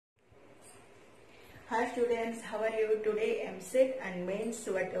Hi students, how are you today? EAMCET and MEINS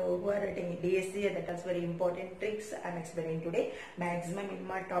who are writing DSC, that is very important tricks I am explaining today. Maximum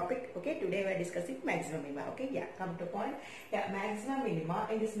minima topic. Okay, today we are discussing maximum minima. Okay, yeah, come to point. Yeah, maximum minima.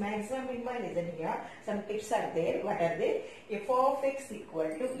 In this maximum minima lesson here, some tips are there. What are they? F of x equal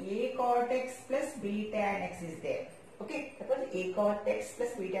to a cot x plus b tan x is there. Okay, suppose a cot x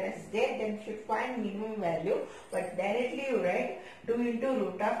plus b tan x is there, then you should find minimum value, but directly you write 2 into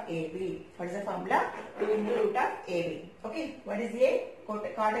root of ab. What is the formula? 2 into root of ab. Okay, what is a? Cot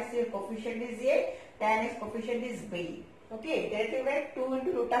x your coefficient is a, tan x coefficient is b. Okay, directly write 2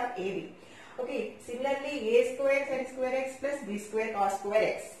 into root of ab. Okay, similarly a square sin square x plus b square cos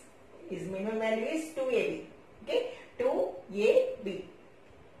square x. His minimum value is 2ab. Okay, 2ab.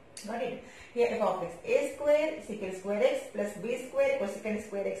 Got it? Here f of x, a square secant square x plus b square cosecant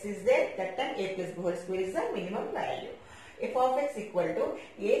square x is there. That time a plus b whole square is the minimum value. F of x equal to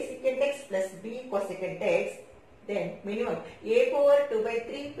a secant x plus b cosecant x. Then minimum a power 2 by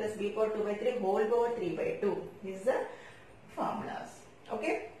 3 plus b power 2 by 3 whole power 3 by 2. This is the formulas.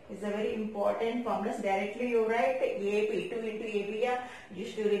 Okay. This is a very important formulas. Directly you write AB 2 into AB. Yeah.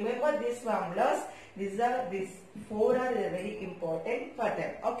 Just to remember these formulas. These four are very important for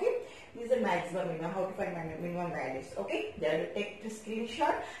them. Okay. This is the maximum minimum. How to find minimum values. Okay. They have to take the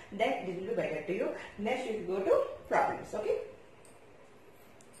screenshot. Then this will be better to you. Next you will go to problems. Okay.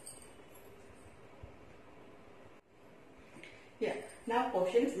 Yeah. Now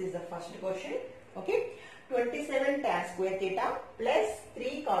questions. This is the first question. Okay. 27 tan square theta plus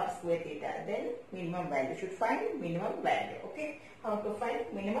 3 cot square theta. Then minimum value. Should find minimum value. Okay. How to find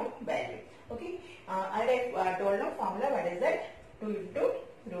minimum value. Okay. I have told no formula. What is that? 2 into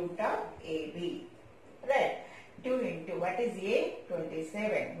root of AB. Right. 2 into what is A?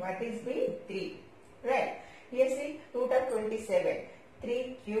 27. What is B? 3. Right. Here see root of 27.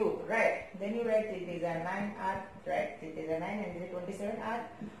 3 cube. Right. Then you write 3 is a 9 r. Right. 3 is a 9 and 27 r.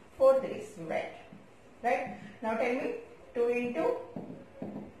 4 3s. Right. Right. Now tell me 2 into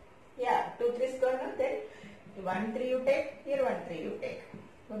 2 3 square. Then 1 3 you take. Here 1 3 you take.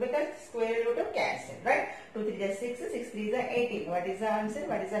 Because square root of cancel. Right. 2 3 is 6. 6 3 is 18. What is the answer?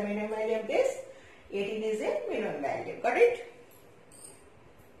 What is the minimum value of this? 18 is a minimum value. Got it?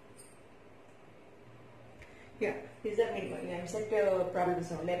 Yeah, this is a minimum. EAMCET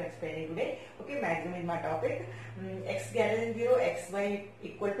problems only I am explaining today. Okay, maximum minima topic. X greater than 0, xy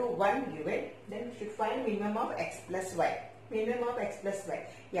equal to 1 given. Then we should find minimum of x plus y. Minimum of x plus y.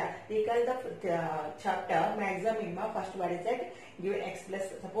 Yeah, recall the chapter maximum minima. First, what is that? Given x plus.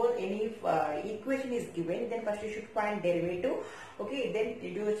 Suppose any equation is given, then first you should find derivative. Okay, then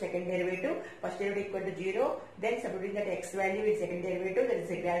you do the second derivative. First derivative equal to 0. Then substituting that x value with second derivative, that is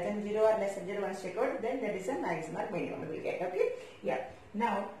greater than 0 or less than 0. Once check out, then that is a maximum minimum we will get. Okay, yeah.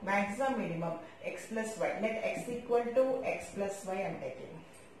 Now maximum minimum x plus y. Let x equal to x plus y I am taking.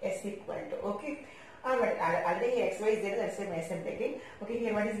 S equal to. Okay. Alright, already xy is there, that's why I am taking. Okay,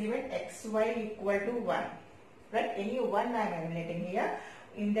 here what is given? Xy equal to 1. Right? Any 1 I am eliminating here.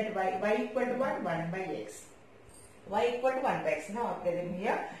 In that y equal to 1, 1 by x. Y equal to 1 by x. Now apply them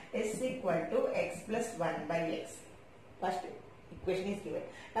here. S equal to x plus 1 by x. First equation is given.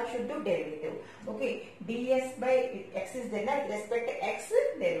 Now should do derivative. Okay, ds by x is there. Now with respect to x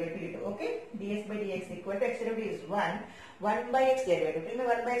derivative. Okay, ds by dx equal to x derivative is 1. 1 by x derivative. Tell me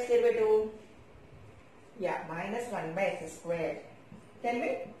 1 by x derivative. Yeah, minus 1 by x square. Tell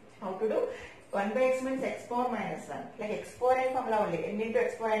me how to do. 1 by x means x power minus 1. Like x power n formula only. N into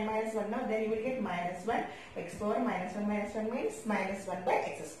x power n minus 1. Now then you will get minus 1. X power minus 1 means minus 1 by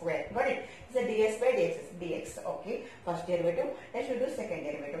x square. Got it? It's a ds by dx. Okay. First derivative. Let's do second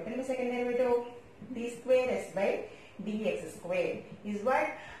derivative. Tell me second derivative. D square s by dx square is what?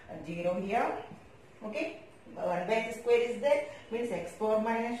 0 here. Okay. 1 by x square is there. Means x power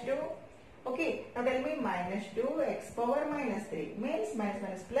minus 2. Okay, now tell me minus 2 x power minus 3 means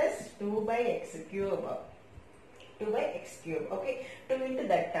minus plus 2 by x cube. 2 by x cube. Okay, 2 into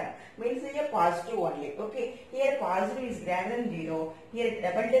that term means here positive only. Okay, here positive is greater than 0. Here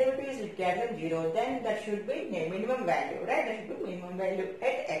double derivative is greater than 0. Then that should be minimum value, right? That should be minimum value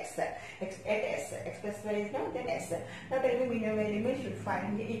at x. At s. X plus y is now then s. Now tell me minimum value means should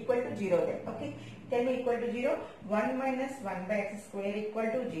find equal to 0 then. Okay, tell me equal to 0. 1 minus 1 by x square equal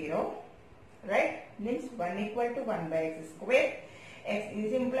to 0. Right, means 1 equal to 1 by x square. X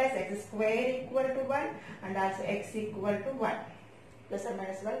is implies x square equal to 1 and also x equal to 1. Plus or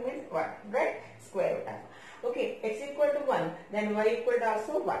minus 1 means 1. Right, square root of. Okay, x equal to 1, then y equal to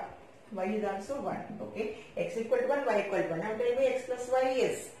also 1. Y is also 1. Okay, x equal to 1, y equal to 1. Now tell me x plus y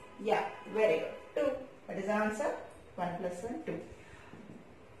is. Yeah, very good. 2. What is the answer? 1 plus 1, 2. Got it? 2 into 1 by x square equal to 1 and also x equal to 1 by x square. X equal to 1, y equal to also 1. Y is also 1. Okay, x equal to 1, y equal to 1. Now tell me x plus y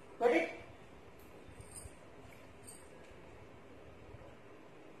is. Yeah, very good. 2. What is the answer? 1 plus 1, 2.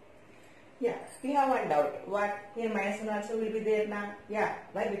 we have one doubt. What? Here -1 also will be there now. Yeah.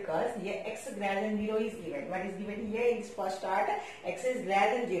 Why? Because here x greater than 0 is given. What is given here is first start x is greater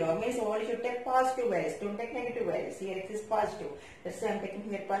than 0. Means only should take positive values. Don't take negative values. Here x is positive. That's why I am taking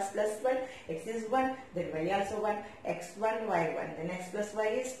here plus 1. X is 1. Then y also 1. x1, y1. Then x plus y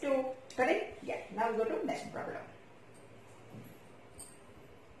is 2. Correct? Yeah. Now we go to next problem.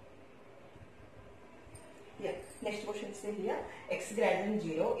 Yeah. Next question say here x greater than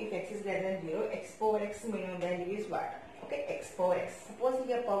 0. If x is greater than 0, x power x minimum value is what? Okay, x power x. Suppose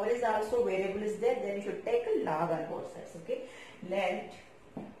here power is also variable is there, then you should take a log on both sides. Okay, let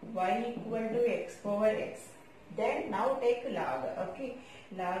y equal to x power x. Then now take log. Okay,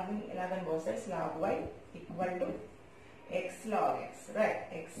 log on both sides. Log y equal to x log x. Right,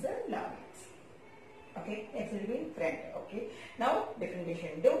 x log x. Okay, x will be in front. Okay, now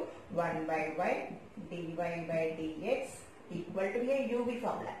differentiation do 1 by y dy by dx equal to here uv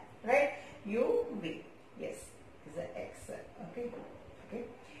formula, right? uv, yes, is the x. Okay, okay,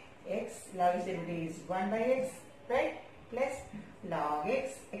 x log x derivative is 1 by x, right? Plus log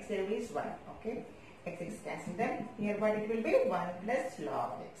x derivative is 1. Okay, x cancel them. Here what it will be 1 plus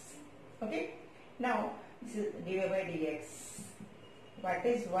log x. Okay, now this is dy by dx. What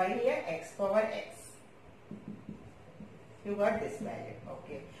is y here? X power x. You got this value,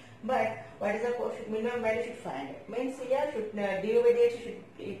 okay. But what is the minimum value should find? Means here should dy by dx should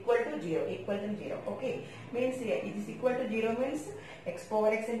equal to 0, okay. Means here it is equal to 0 means x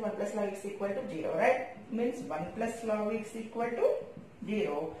power x and 1 plus log x equal to 0, right? Means 1 plus log x equal to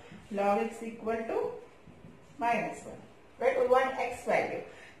 0, log x equal to -1, right? Or 1 x value.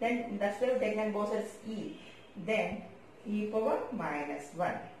 Then that's why we take on both sides e. Then e power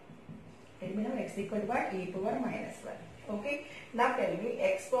 -1. Tell me now x equal to what? E power -1. Okay. Now tell me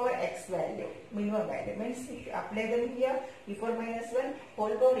x power x value, minimum value. Means if you apply them here, e power -1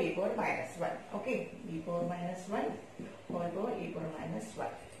 whole power e power -1. Okay. E power -1 whole power e power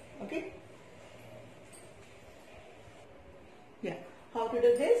 -1. Okay. Yeah. How to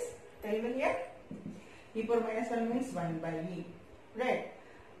do this? Tell me here. E power -1 means 1 by e. Right.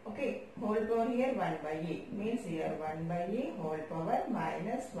 Okay. Whole power here 1 by e. Means here 1 by e whole power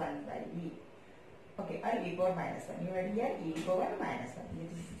 -1 by e. Okay, and e power -1. You add here e power -1.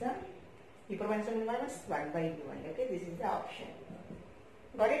 This is the e power -1 minus 1 by e only. Okay, this is the option.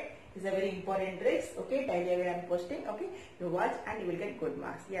 Got it? This is a very important tricks. Okay, daily I am posting. Okay, you watch and you will get good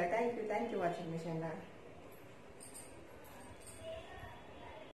marks. Yeah, thank you. Thank you for watching my channel.